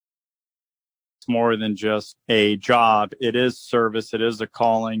more than just a job. It is service. It is a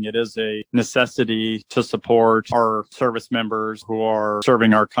calling. It is a necessity to support our service members who are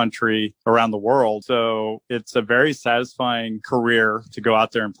serving our country around the world. So it's a very satisfying career to go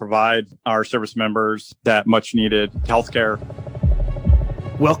out there and provide our service members that much needed healthcare.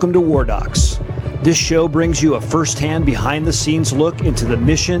 Welcome to War Docs. This show brings you a first-hand, behind-the-scenes look into the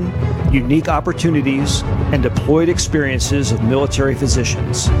mission, unique opportunities, and deployed experiences of military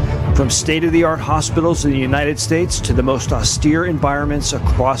physicians. From state-of-the-art hospitals in the United States to the most austere environments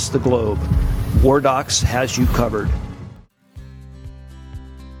across the globe, War Docs has you covered.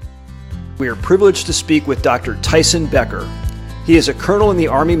 We are privileged to speak with Dr. Tyson Becker. He is a colonel in the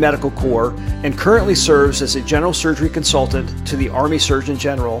Army Medical Corps and currently serves as a general surgery consultant to the Army Surgeon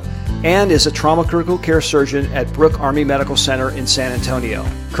General and is a trauma critical care surgeon at Brooke Army Medical Center in San Antonio.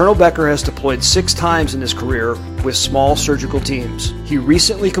 Colonel Becker has deployed 6 times in his career with small surgical teams. He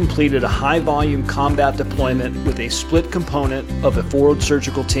recently completed a high-volume combat deployment with a split component of a forward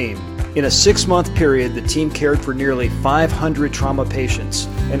surgical team. In a 6-month period, the team cared for nearly 500 trauma patients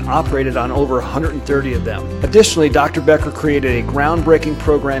and operated on over 130 of them. Additionally, Dr. Becker created a groundbreaking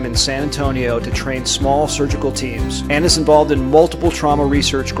program in San Antonio to train small surgical teams and is involved in multiple trauma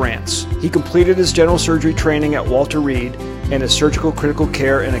research grants. He completed his general surgery training at Walter Reed and his surgical critical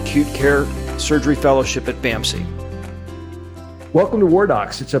care and acute care surgery fellowship at BAMC. Welcome to War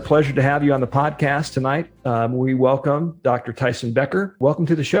Docs. It's a pleasure to have you on the podcast tonight. We welcome Dr. Tyson Becker. Welcome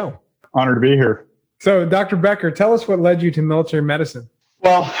to the show. Honored to be here. So, Dr. Becker, tell us what led you to military medicine.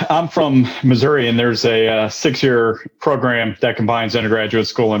 Well, I'm from Missouri, and there's a 6-year program that combines undergraduate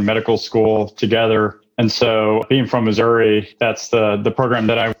school and medical school together. And so being from Missouri, that's the program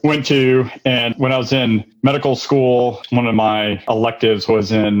that I went to. And when I was in medical school, one of my electives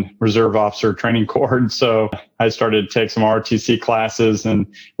was in Reserve Officer Training Corps. And so I started to take some ROTC classes and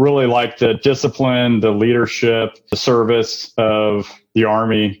really liked the discipline, the leadership, the service of the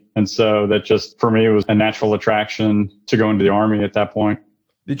Army. And so that just, for me, was a natural attraction to go into the Army at that point.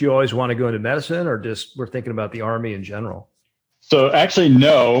 Did you always want to go into medicine or just were thinking about the Army in general? So actually,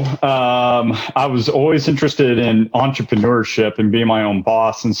 no. I was always interested in entrepreneurship and being my own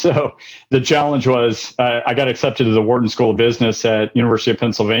boss. And so the challenge was I got accepted to the Wharton School of Business at University of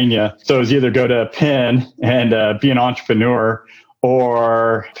Pennsylvania. So it was either go to Penn and be an entrepreneur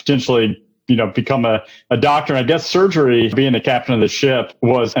or potentially become a doctor. And I guess surgery, being the captain of the ship,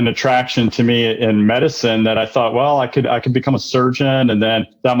 was an attraction to me in medicine that I thought, well, I could become a surgeon, and then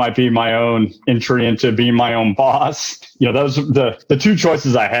that might be my own entry into being my own boss. Those are the 2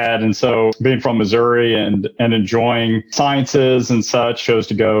 choices I had. And so being from Missouri and enjoying sciences and such, chose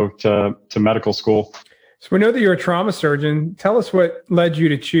to go to medical school. So we know that you're a trauma surgeon. Tell us what led you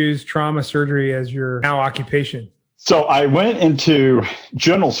to choose trauma surgery as your now occupation. So I went into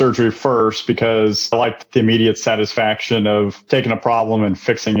general surgery first because I liked the immediate satisfaction of taking a problem and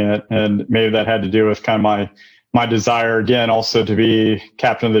fixing it. And maybe that had to do with kind of my desire, again, also to be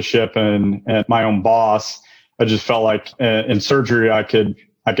captain of the ship and my own boss. I just felt like in surgery, I could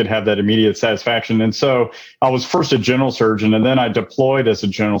have that immediate satisfaction. And so I was first a general surgeon, and then I deployed as a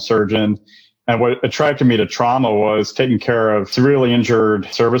general surgeon. And what attracted me to trauma was taking care of severely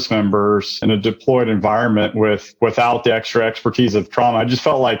injured service members in a deployed environment without the extra expertise of trauma. I just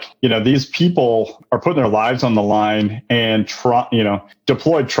felt like, these people are putting their lives on the line, and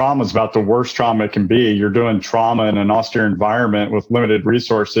deployed trauma is about the worst trauma it can be. You're doing trauma in an austere environment with limited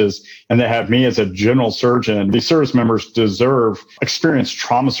resources, and they have me as a general surgeon. These service members deserve experienced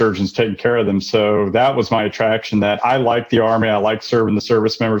trauma surgeons taking care of them. So that was my attraction, that I like the Army. I like serving the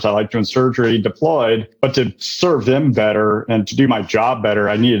service members. I like doing surgery deployed, but to serve them better and to do my job better,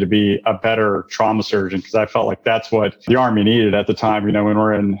 I needed to be a better trauma surgeon, because I felt like that's what the Army needed at the time. When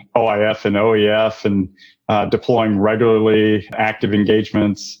we're in OIF and OEF and deploying regularly, active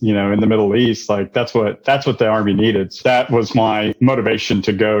engagements, in the Middle East, like that's what the Army needed. So that was my motivation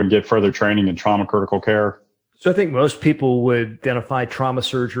to go and get further training in trauma critical care. So I think most people would identify trauma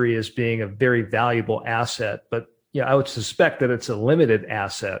surgery as being a very valuable asset, but I would suspect that it's a limited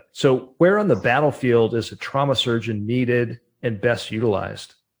asset. So where on the battlefield is a trauma surgeon needed and best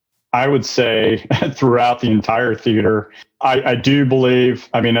utilized? I would say throughout the entire theater. I do believe,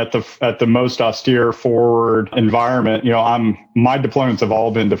 at the most austere forward environment, my deployments have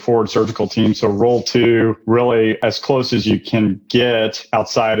all been to forward surgical teams. So role 2, really as close as you can get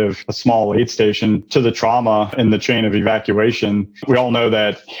outside of a small aid station to the trauma in the chain of evacuation. We all know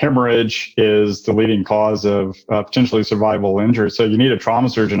that hemorrhage is the leading cause of potentially survivable injury. So you need a trauma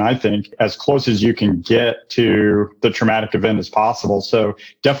surgeon, I think, as close as you can get to the traumatic event as possible. So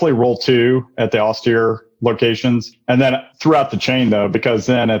definitely role 2 at the austere locations. And then throughout the chain, though, because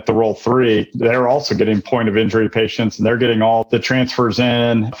then at the roll 3, they're also getting point of injury patients, and they're getting all the transfers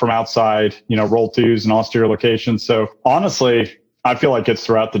in from outside, roll 2s and austere locations. So honestly, I feel like it's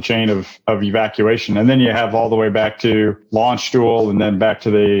throughout the chain of evacuation. And then you have all the way back to launch stool, and then back to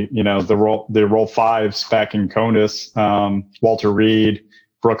the roll 5s back in CONUS, Walter Reed,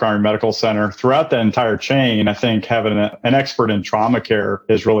 Brooke Army Medical Center. Throughout the entire chain, I think having an expert in trauma care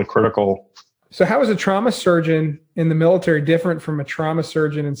is really critical. So how is a trauma surgeon in the military different from a trauma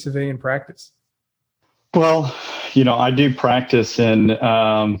surgeon in civilian practice? Well, I do practice in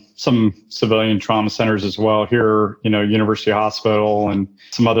some civilian trauma centers as well here, University Hospital and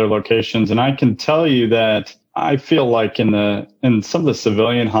some other locations. And I can tell you that I feel like in some of the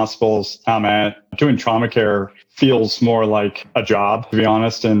civilian hospitals I'm at, doing trauma care feels more like a job, to be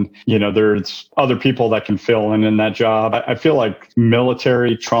honest. And, there's other people that can fill in that job. I feel like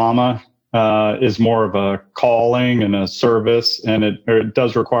military trauma is more of a calling and a service, and it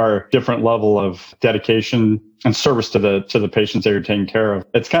does require a different level of dedication and service to the patients that you're taking care of.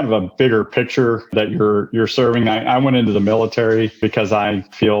 It's kind of a bigger picture that you're serving. I went into the military because I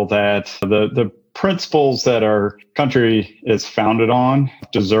feel that the principles that our country is founded on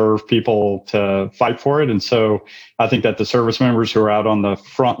deserve people to fight for it. And so I think that the service members who are out on the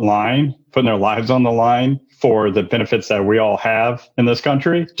front line, putting their lives on the line for the benefits that we all have in this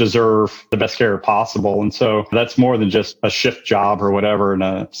country, deserve the best care possible. And so that's more than just a shift job or whatever in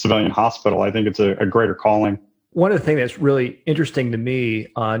a civilian hospital. I think it's a greater calling. One of the things that's really interesting to me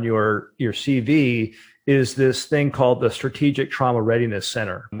on your CV is this thing called the Strategic Trauma Readiness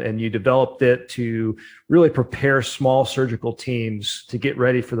Center. And you developed it to really prepare small surgical teams to get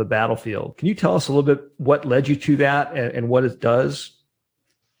ready for the battlefield. Can you tell us a little bit what led you to that and what it does?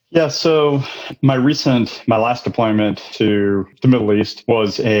 Yeah, so my last deployment to the Middle East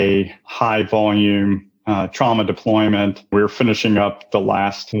was a high volume trauma deployment. We were finishing up the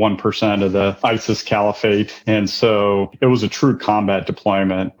last 1% of the ISIS caliphate. And so it was a true combat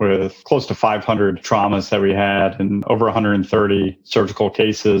deployment with close to 500 traumas that we had and over 130 surgical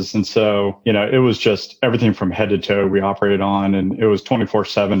cases. And so, it was just everything from head to toe we operated on. And it was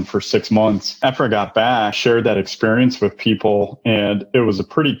 24/7 for 6 months. After I got back, shared that experience with people. And it was a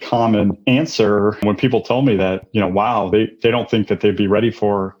pretty common answer when people told me that, wow, they don't think that they'd be ready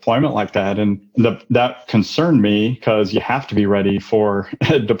for deployment like that. And that concerned me because you have to be ready for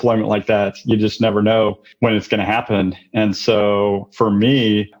a deployment like that. You just never know when it's going to happen. And so for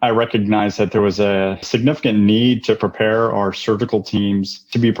me, I recognized that there was a significant need to prepare our surgical teams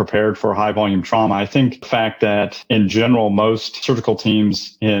to be prepared for high volume trauma. I think the fact that in general, most surgical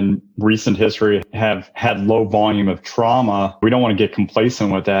teams in recent history have had low volume of trauma. We don't want to get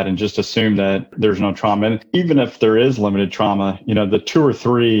complacent with that and just assume that there's no trauma. And even if there is limited trauma, the 2 or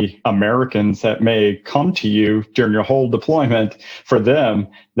 3 Americans that may come to you during your whole deployment, for them,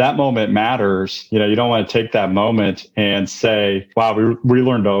 that moment matters. You don't want to take that moment and say, wow, we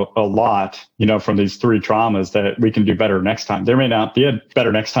learned a lot, from these 3 traumas that we can do better next time. There may not be a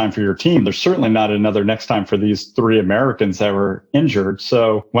better next time for your team. There's certainly not another next time for these 3 Americans that were injured.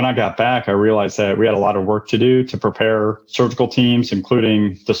 So when I got back, I realized that we had a lot of work to do to prepare surgical teams,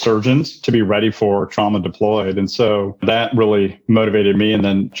 including the surgeons, to be ready for trauma deployed. And so that really motivated me. And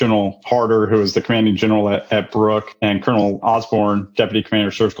then General Harder, who was the commanding general at Brooke, and Colonel Osborne, Deputy Commander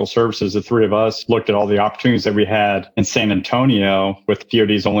of Surgical Services, the 3 of us looked at all the opportunities that we had in San Antonio with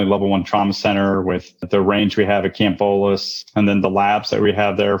DoD's only level 1 trauma center, with the range we have at Camp Bolus, and then the labs that we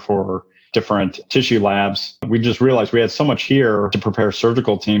have there for different tissue labs. We just realized we had so much here to prepare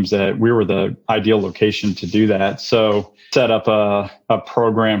surgical teams that we were the ideal location to do that. So set up a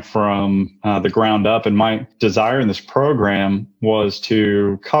program from the ground up. And my desire in this program was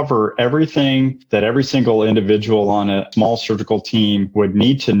to cover everything that every single individual on a small surgical team would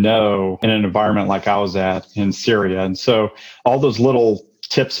need to know in an environment like I was at in Syria. And so all those little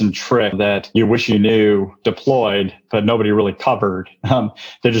tips and tricks that you wish you knew deployed, but nobody really covered.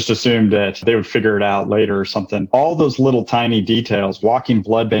 They just assumed that they would figure it out later or something. All those little tiny details, walking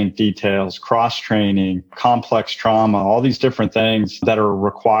blood bank details, cross-training, complex trauma, all these different things that are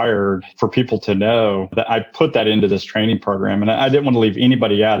required for people to know, that I put that into this training program. And I didn't want to leave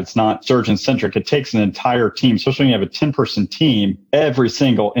anybody out. It's not surgeon-centric. It takes an entire team, especially when you have a 10-person team. Every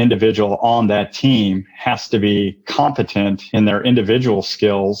single individual on that team has to be competent in their individual skills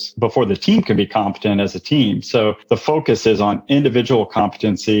before the team can be competent as a team. So the focus is on individual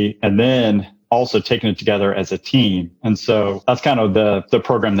competency and then also taking it together as a team. And so that's kind of the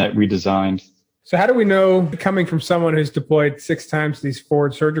program that we designed. So how do we know, coming from someone who's deployed 6 times to these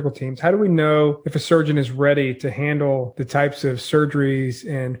forward surgical teams, how do we know if a surgeon is ready to handle the types of surgeries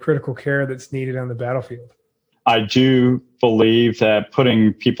and critical care that's needed on the battlefield? I do believe that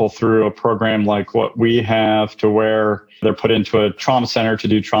putting people through a program like what we have, to where they're put into a trauma center to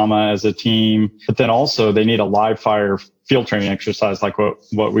do trauma as a team, but then also they need a live fire field training exercise like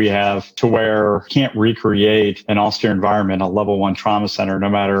what we have, to where you can't recreate an austere environment, a level 1 trauma center, no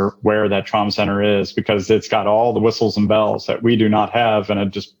matter where that trauma center is, because it's got all the whistles and bells that we do not have in a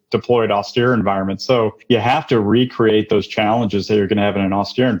just deployed austere environment. So you have to recreate those challenges that you're going to have in an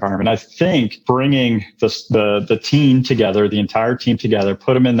austere environment. I think bringing the team together, the entire team together,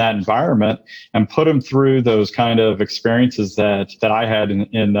 put them in that environment and put them through those kind of experiences that I had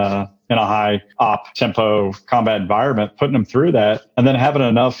in a high op tempo combat environment, putting them through that, and then having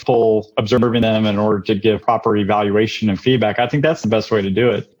enough people observing them in order to give proper evaluation and feedback. I think that's the best way to do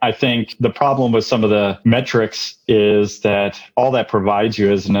it. I think the problem with some of the metrics is that all that provides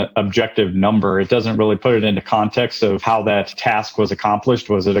you is an objective number. It doesn't really put it into context of how that task was accomplished.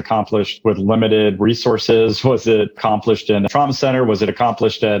 Was it accomplished with limited resources? Was it accomplished in a trauma center? Was it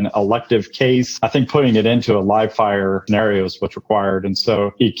accomplished in an elective case? I think putting it into a live fire scenario is what's required. And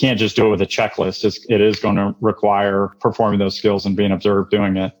so you can't just do it with a checklist. It is going to require performing those skills and being observed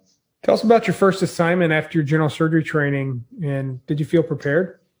doing it. Tell us about your first assignment after your general surgery training, and did you feel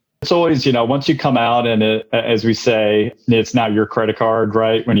prepared? It's always, once you come out and as we say, it's not your credit card,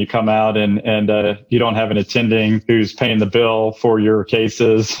 right? When you come out and you don't have an attending who's paying the bill for your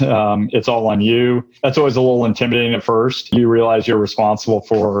cases, it's all on you. That's always a little intimidating at first. You realize you're responsible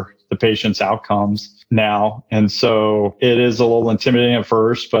for the patient's outcomes now. And so it is a little intimidating at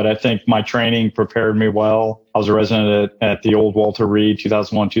first, but I think my training prepared me well. I was a resident at the old Walter Reed,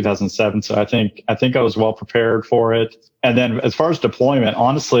 2001, 2007. So I think I was well prepared for it. And then as far as deployment,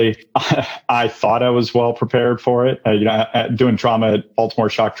 honestly, I thought I was well prepared for it. Doing trauma at Baltimore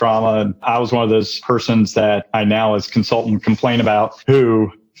Shock Trauma. And I was one of those persons that I now as consultant complain about,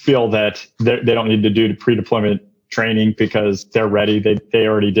 who feel that they don't need to do pre-deployment training because they're ready. They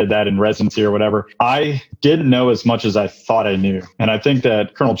already did that in residency or whatever. I didn't know as much as I thought I knew. And I think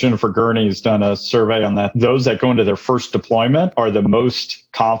that Colonel Jennifer Gurney has done a survey on that. Those that go into their first deployment are the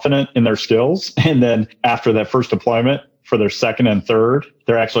most confident in their skills. And then after that first deployment, for their second and third,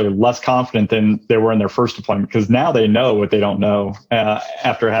 they're actually less confident than they were in their first deployment, because now they know what they don't know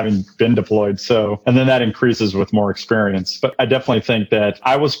after having been deployed. So, and then that increases with more experience. But I definitely think that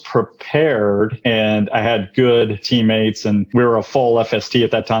I was prepared and I had good teammates, and we were a full FST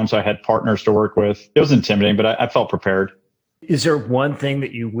at that time. So I had partners to work with. It was intimidating, but I felt prepared. Is there one thing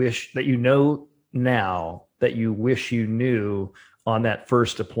that you wish that you know now that you wish you knew on that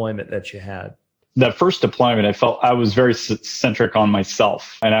first deployment that you had? That first deployment, I felt I was very centric on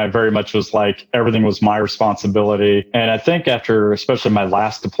myself, and I very much was like, everything was my responsibility. And I think after, especially my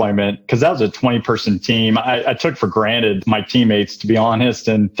last deployment, because that was a 20-person team, I took for granted my teammates, to be honest,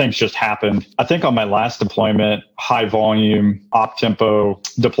 and things just happened. I think on my last deployment, high volume, op-tempo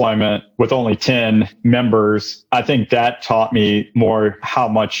deployment with only 10 members, I think that taught me more how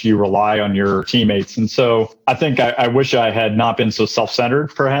much you rely on your teammates. And so I think I wish I had not been so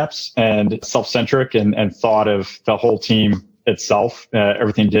self-centered, perhaps, and self-centric and thought of the whole team itself.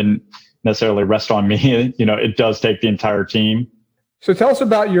 Everything didn't necessarily rest on me. It does take the entire team. So tell us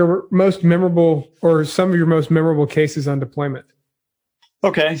about your most memorable, or some of your most memorable cases on deployment.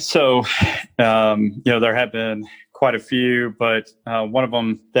 Okay. So, there have been quite a few, but one of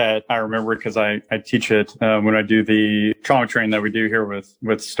them that I remember, because I teach it when I do the trauma training that we do here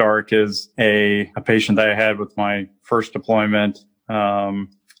with Stark, is a patient that I had with my first deployment.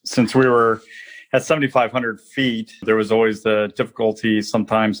 Since we were at 7,500 feet, there was always the difficulty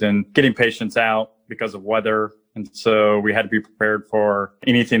sometimes in getting patients out because of weather. And so we had to be prepared for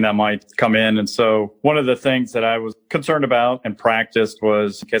anything that might come in. And so one of the things that I was concerned about and practiced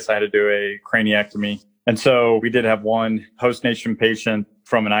was in case I had to do a craniectomy. And so we did have one host nation patient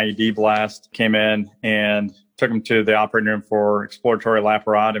from an IED blast came in and took him to the operating room for exploratory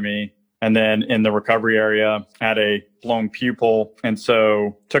laparotomy. And then in the recovery area, had a blown pupil. And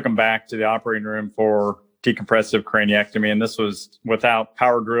so took him back to the operating room for decompressive craniectomy. And this was without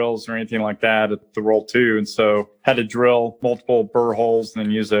power drills or anything like that at the roll 2. And so had to drill multiple burr holes and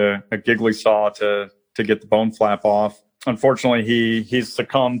then use a giggly saw to get the bone flap off. unfortunately, he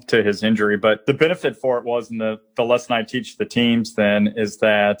succumbed to his injury. But the benefit for it was, and the lesson I teach the teams then is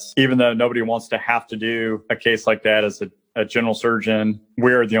that even though nobody wants to have to do a case like that as a general surgeon,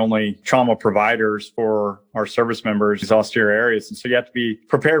 we're the only trauma providers for our service members, these austere areas. And so you have to be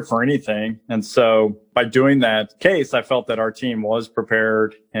prepared for anything. And so by doing that case, I felt that our team was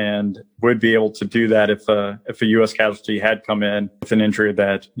prepared and would be able to do that if a U.S. casualty had come in with an injury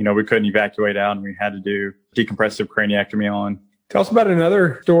that, we couldn't evacuate out and we had to do decompressive craniectomy on. Tell us about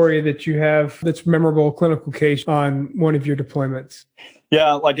another story that you have that's memorable clinical case on one of your deployments.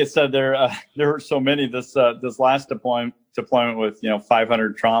 Yeah, like I said, there were so many. This last deployment with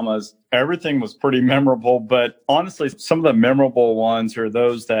 500 traumas, everything was pretty memorable. But honestly, some of the memorable ones are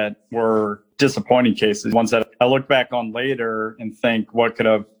those that were disappointing cases, ones that I look back on later and think, what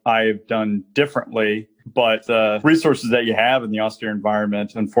could I have done differently? But the resources that you have in the austere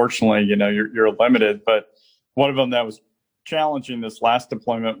environment, unfortunately, you're limited. But one of them that was challenging this last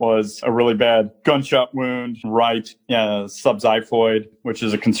deployment was a really bad gunshot wound, right subxiphoid, which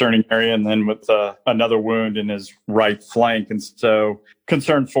is a concerning area, and then with another wound in his right flank. And so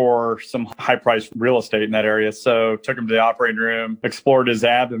concerned for some high-priced real estate in that area. So took him to the operating room, explored his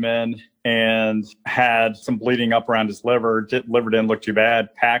abdomen, and had some bleeding up around his liver. Liver didn't look too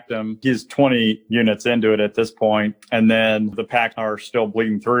bad. Packed him. He's 20 units into it at this point, and then the packs are still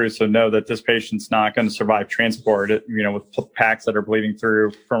bleeding through. So know that this patient's not going to survive transport. With packs that are bleeding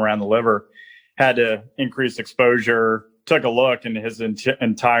through from around the liver. Had to increase exposure. Took a look, and his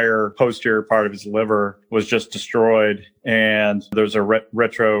entire posterior part of his liver was just destroyed. And there's a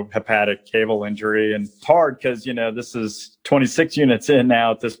retrohepatic caval injury. And it's hard because, this is 26 units in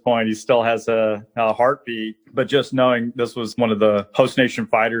now at this point. He still has a heartbeat. But just knowing this was one of the host nation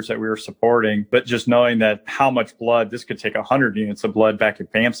fighters that we were supporting, but just knowing that how much blood, this could take 100 units of blood back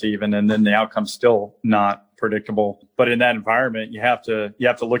at FAMCA even, and then the outcome's still not predictable. But in that environment, you have to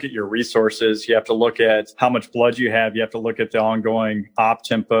look at your resources. You have to look at how much blood you have. You have to look at the ongoing op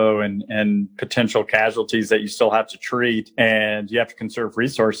tempo and potential casualties that you still have to treat. And you have to conserve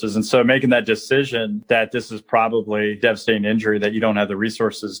resources. And so making that decision that this is probably a devastating injury that you don't have the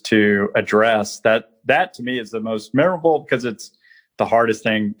resources to address, that to me is the most memorable, because it's the hardest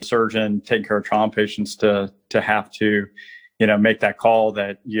thing, surgeon taking care of trauma patients, to have to make that call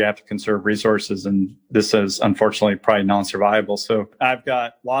that you have to conserve resources. And this is unfortunately probably non-survivable. So I've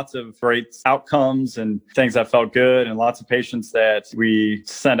got lots of great outcomes and things that felt good, and lots of patients that we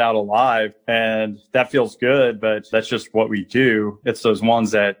sent out alive, and that feels good, but that's just what we do. It's those ones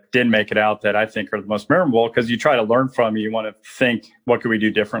that didn't make it out that I think are the most memorable, because you try to learn from, you want to think, what could we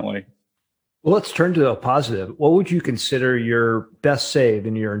do differently? Well, let's turn to a positive. What would you consider your best save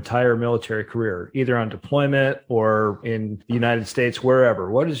in your entire military career, either on deployment or in the United States,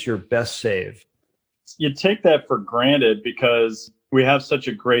 wherever? What is your best save? You take that for granted because we have such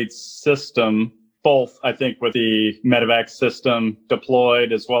a great system, both, I think, with the medevac system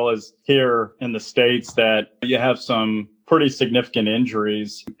deployed as well as here in the States, that you have some pretty significant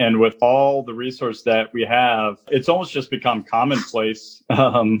injuries. And with all the resource that we have, it's almost just become commonplace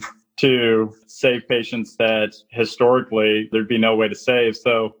to save patients that historically there'd be no way to save.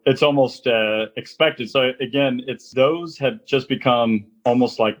 So it's almost expected. So again, those have just become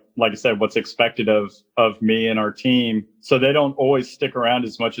almost like I said, what's expected of me and our team. So they don't always stick around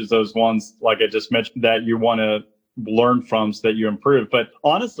as much as those ones, like I just mentioned, that you want to learn from so that you improve. But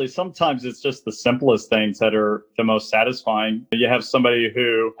honestly, sometimes it's just the simplest things that are the most satisfying. You have somebody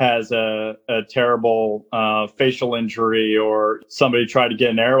who has a terrible facial injury, or somebody tried to get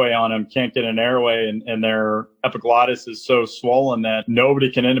an airway on them, can't get an airway, and their epiglottis is so swollen that nobody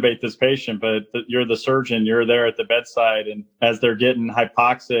can intubate this patient, but you're the surgeon, you're there at the bedside, and as they're getting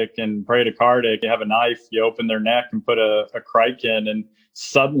hypoxic and bradycardic, you have a knife, you open their neck and put a crike in, and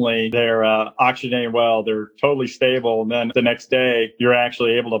suddenly they're oxygenating well, they're totally stable. And then the next day, you're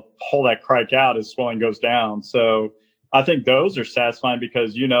actually able to pull that crike out as swelling goes down. So I think those are satisfying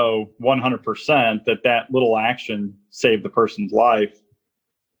because 100% that little action saved the person's life.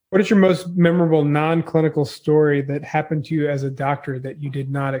 What is your most memorable non-clinical story that happened to you as a doctor that you did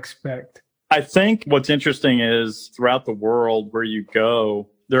not expect? I think what's interesting is throughout the world where you go,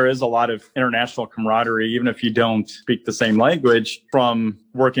 there is a lot of international camaraderie, even if you don't speak the same language. From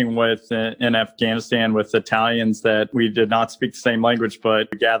working with in Afghanistan with Italians that we did not speak the same language, but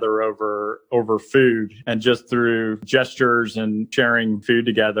gather over food, and just through gestures and sharing food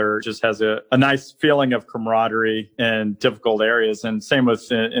together just has a nice feeling of camaraderie in difficult areas. And same with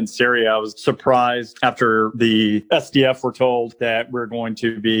in Syria. I was surprised after the SDF were told that we're going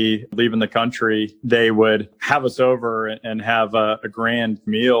to be leaving the country, they would have us over and have a grand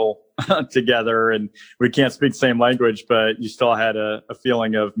meal together, and we can't speak the same language, but you still had a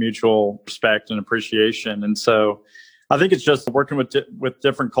feeling of mutual respect and appreciation. And so I think it's just working with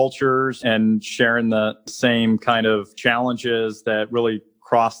different cultures and sharing the same kind of challenges that really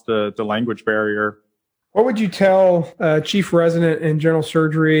cross the language barrier. What would you tell a chief resident in general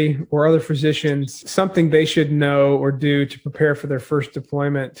surgery or other physicians, something they should know or do to prepare for their first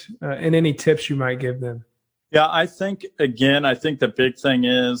deployment, and any tips you might give them? Yeah, I think the big thing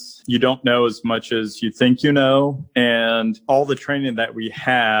is you don't know as much as you think you know. And all the training that we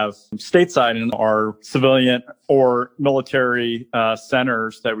have stateside in our civilian or military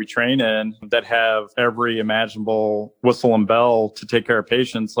centers that we train in that have every imaginable whistle and bell to take care of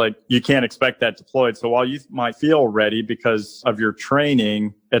patients, like you can't expect that deployed. So while you might feel ready because of your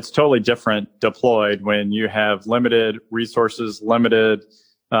training, it's totally different deployed when you have limited resources, limited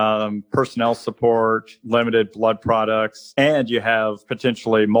personnel support, limited blood products, and you have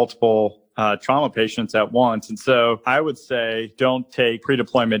potentially multiple trauma patients at once. And so I would say don't take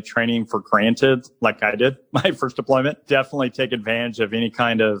pre-deployment training for granted like I did my first deployment. Definitely take advantage of any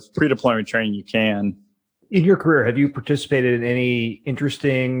kind of pre-deployment training you can. In your career, have you participated in any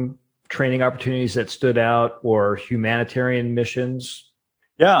interesting training opportunities that stood out or humanitarian missions?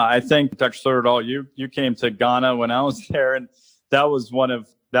 Yeah, I think, Dr. Soderdahl, you came to Ghana when I was there, and that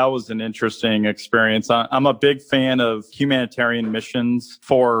was an interesting experience. I'm a big fan of humanitarian missions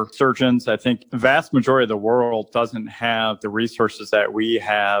for surgeons. I think the vast majority of the world doesn't have the resources that we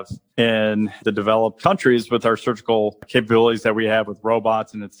have in the developed countries with our surgical capabilities that we have with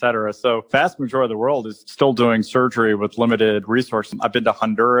robots and et cetera. So vast majority of the world is still doing surgery with limited resources. I've been to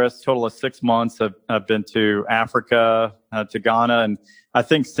Honduras, total of 6 months. I've been to Africa, to Ghana, and I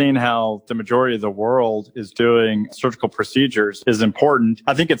think seeing how the majority of the world is doing surgical procedures is important.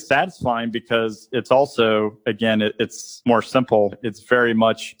 I think it's satisfying because it's also, again, it's more simple. It's very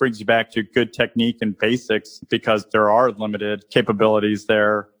much brings you back to good technique and basics because there are limited capabilities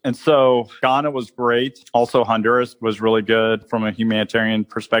there. And so Ghana was great. Also, Honduras was really good from a humanitarian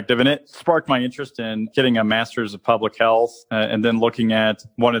perspective. And it sparked my interest in getting a master's of public health and then looking at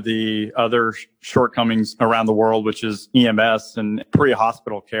one of the other shortcomings around the world, which is EMS and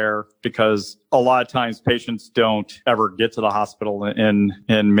pre-hospital care, because a lot of times patients don't ever get to the hospital in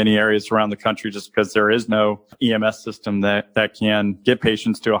many areas around the country just because there is no EMS system that can get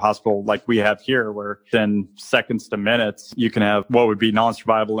patients to a hospital like we have here, where then seconds to minutes, you can have what would be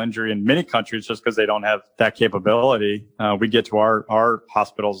non-survivable injury in many countries just because they don't have that capability. We get to our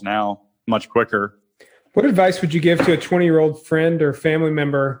hospitals now much quicker. What advice would you give to a 20-year-old friend or family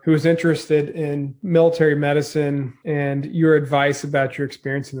member who is interested in military medicine and your advice about your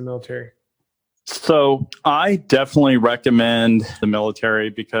experience in the military? So I definitely recommend the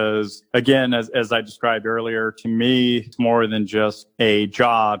military because, again, as I described earlier, to me, it's more than just a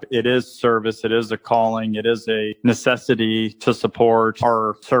job. It is service. It is a calling. It is a necessity to support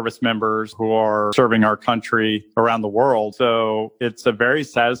our service members who are serving our country around the world. So it's a very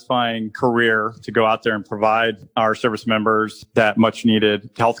satisfying career to go out there and provide our service members that much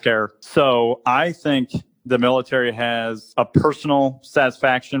needed healthcare. So I think the military has a personal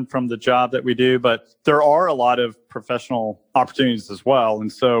satisfaction from the job that we do, but there are a lot of professional opportunities as well.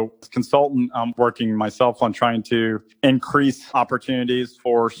 And so as a consultant, I'm working myself on trying to increase opportunities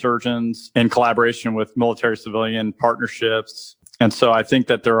for surgeons in collaboration with military civilian partnerships. And so I think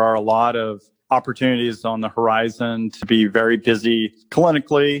that there are a lot of opportunities on the horizon to be very busy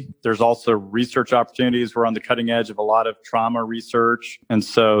clinically. There's also research opportunities. We're on the cutting edge of a lot of trauma research. And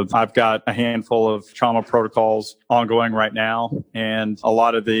so I've got a handful of trauma protocols ongoing right now. And a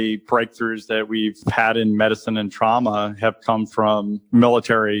lot of the breakthroughs that we've had in medicine and trauma have come from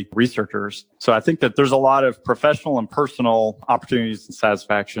military researchers. So I think that there's a lot of professional and personal opportunities and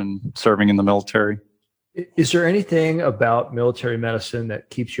satisfaction serving in the military. Is there anything about military medicine that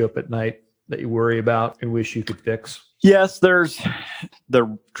keeps you up at night that you worry about and wish you could fix? Yes, there's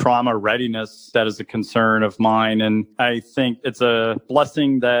the trauma readiness that is a concern of mine. And I think it's a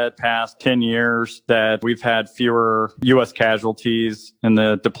blessing that past 10 years that we've had fewer U.S. casualties in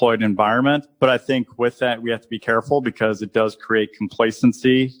the deployed environment. But I think with that, we have to be careful because it does create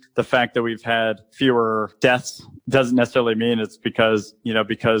complacency. The fact that we've had fewer deaths doesn't necessarily mean it's because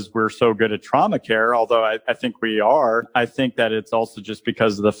we're so good at trauma care, although I think we are. I think that it's also just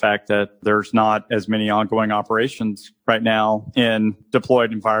because of the fact that there's not as many ongoing operations right now in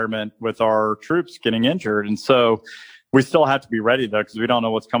deployed environment with our troops getting injured. And so We still have to be ready, though, because we don't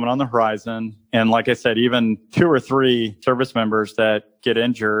know what's coming on the horizon. And like I said, even 2 or 3 service members that get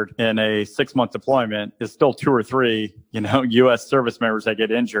injured in a 6-month deployment is still 2 or 3, U.S. service members that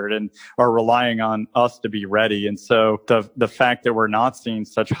get injured and are relying on us to be ready. And so the fact that we're not seeing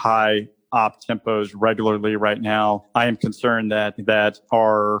such high op tempos regularly right now, I am concerned that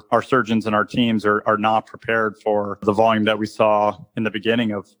our surgeons and our teams are not prepared for the volume that we saw in the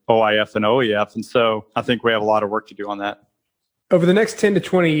beginning of OIF and OEF. And so I think we have a lot of work to do on that. Over the next 10 to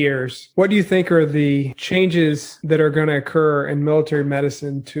 20 years, what do you think are the changes that are going to occur in military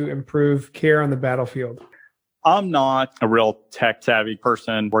medicine to improve care on the battlefield? I'm not a real tech savvy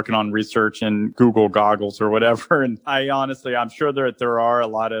person working on research in Google goggles or whatever. And I'm sure there are a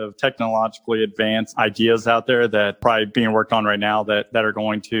lot of technologically advanced ideas out there that probably being worked on right now that are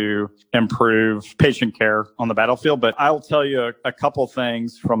going to improve patient care on the battlefield. But I will tell you a couple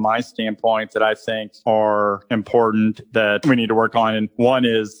things from my standpoint that I think are important that we need to work on. And one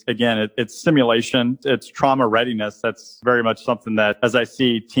is, again, it's simulation. It's trauma readiness. That's very much something that as I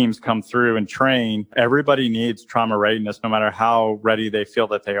see teams come through and train, everybody needs trauma readiness, no matter how ready they feel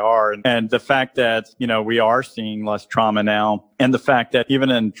that they are. And the fact that, we are seeing less trauma now, and the fact that even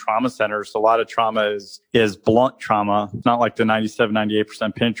in trauma centers, a lot of trauma is blunt trauma. It's not like the 97,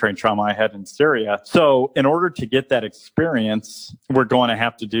 98% penetrating trauma I had in Syria. So in order to get that experience, we're going to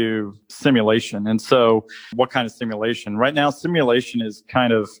have to do simulation. And so what kind of simulation? Right now, simulation is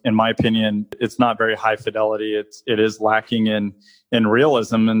kind of, in my opinion, it's not very high fidelity. It is lacking in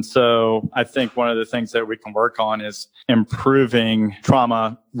realism. And so I think one of the things that we can work on is improving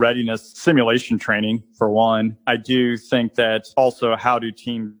trauma readiness simulation training, for one. I do think that also how do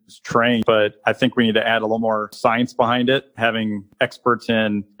teams train, but I think we need to add a little more science behind it, having experts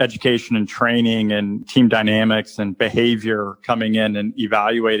in education and training and team dynamics and behavior coming in and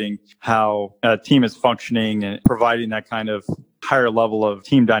evaluating how a team is functioning and providing that kind of higher level of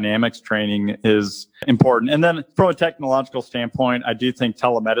team dynamics training is important. And then from a technological standpoint, I do think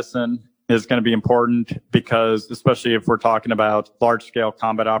telemedicine is going to be important because especially if we're talking about large scale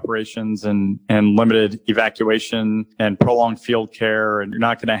combat operations and limited evacuation and prolonged field care, and you're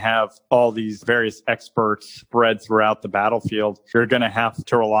not going to have all these various experts spread throughout the battlefield, you're going to have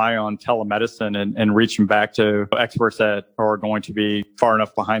to rely on telemedicine and reaching back to experts that are going to be far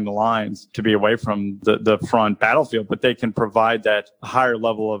enough behind the lines to be away from the front battlefield, but they can provide that higher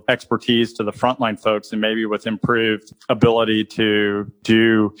level of expertise to the frontline folks, and maybe with improved ability to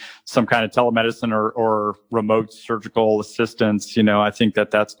do some kind of telemedicine or remote surgical assistance. I think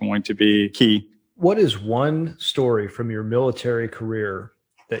that's going to be key. What is one story from your military career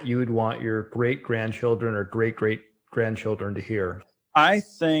that you would want your great-grandchildren or great-great-grandchildren to hear? I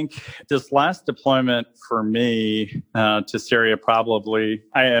think this last deployment for me to Syria probably,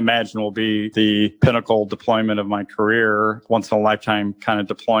 I imagine, will be the pinnacle deployment of my career, once in a lifetime kind of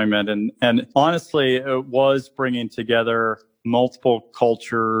deployment. And honestly, it was bringing together multiple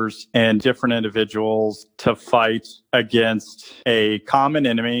cultures and different individuals to fight against a common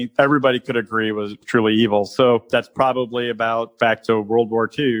enemy everybody could agree was truly evil. So that's probably about back to World War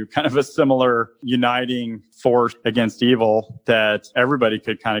II, kind of a similar uniting force against evil that everybody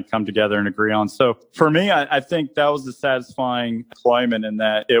could kind of come together and agree on. So for me, I think that was a satisfying deployment in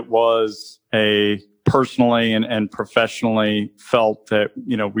that it was a personally and professionally felt that,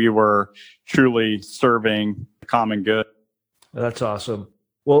 we were truly serving the common good. That's awesome.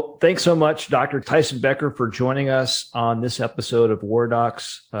 Well, thanks so much, Dr. Tyson Becker, for joining us on this episode of War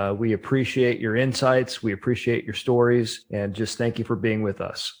Docs. We appreciate your insights. We appreciate your stories, and just thank you for being with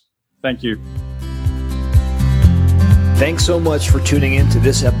us. Thank you. Thanks so much for tuning in to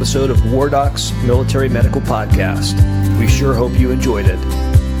this episode of War Docs Military Medical Podcast. We sure hope you enjoyed it.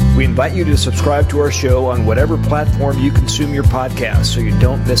 We invite you to subscribe to our show on whatever platform you consume your podcast so you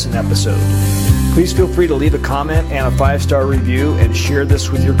don't miss an episode. Please feel free to leave a comment and a 5-star review and share this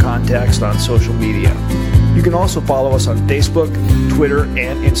with your contacts on social media. You can also follow us on Facebook, Twitter,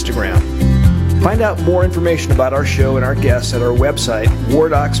 and Instagram. Find out more information about our show and our guests at our website,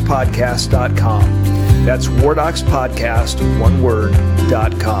 wardocspodcast.com. That's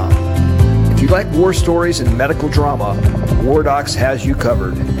wardocspodcast.com. If you like war stories and medical drama, War Docs has you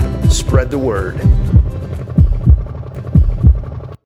covered. Spread the word.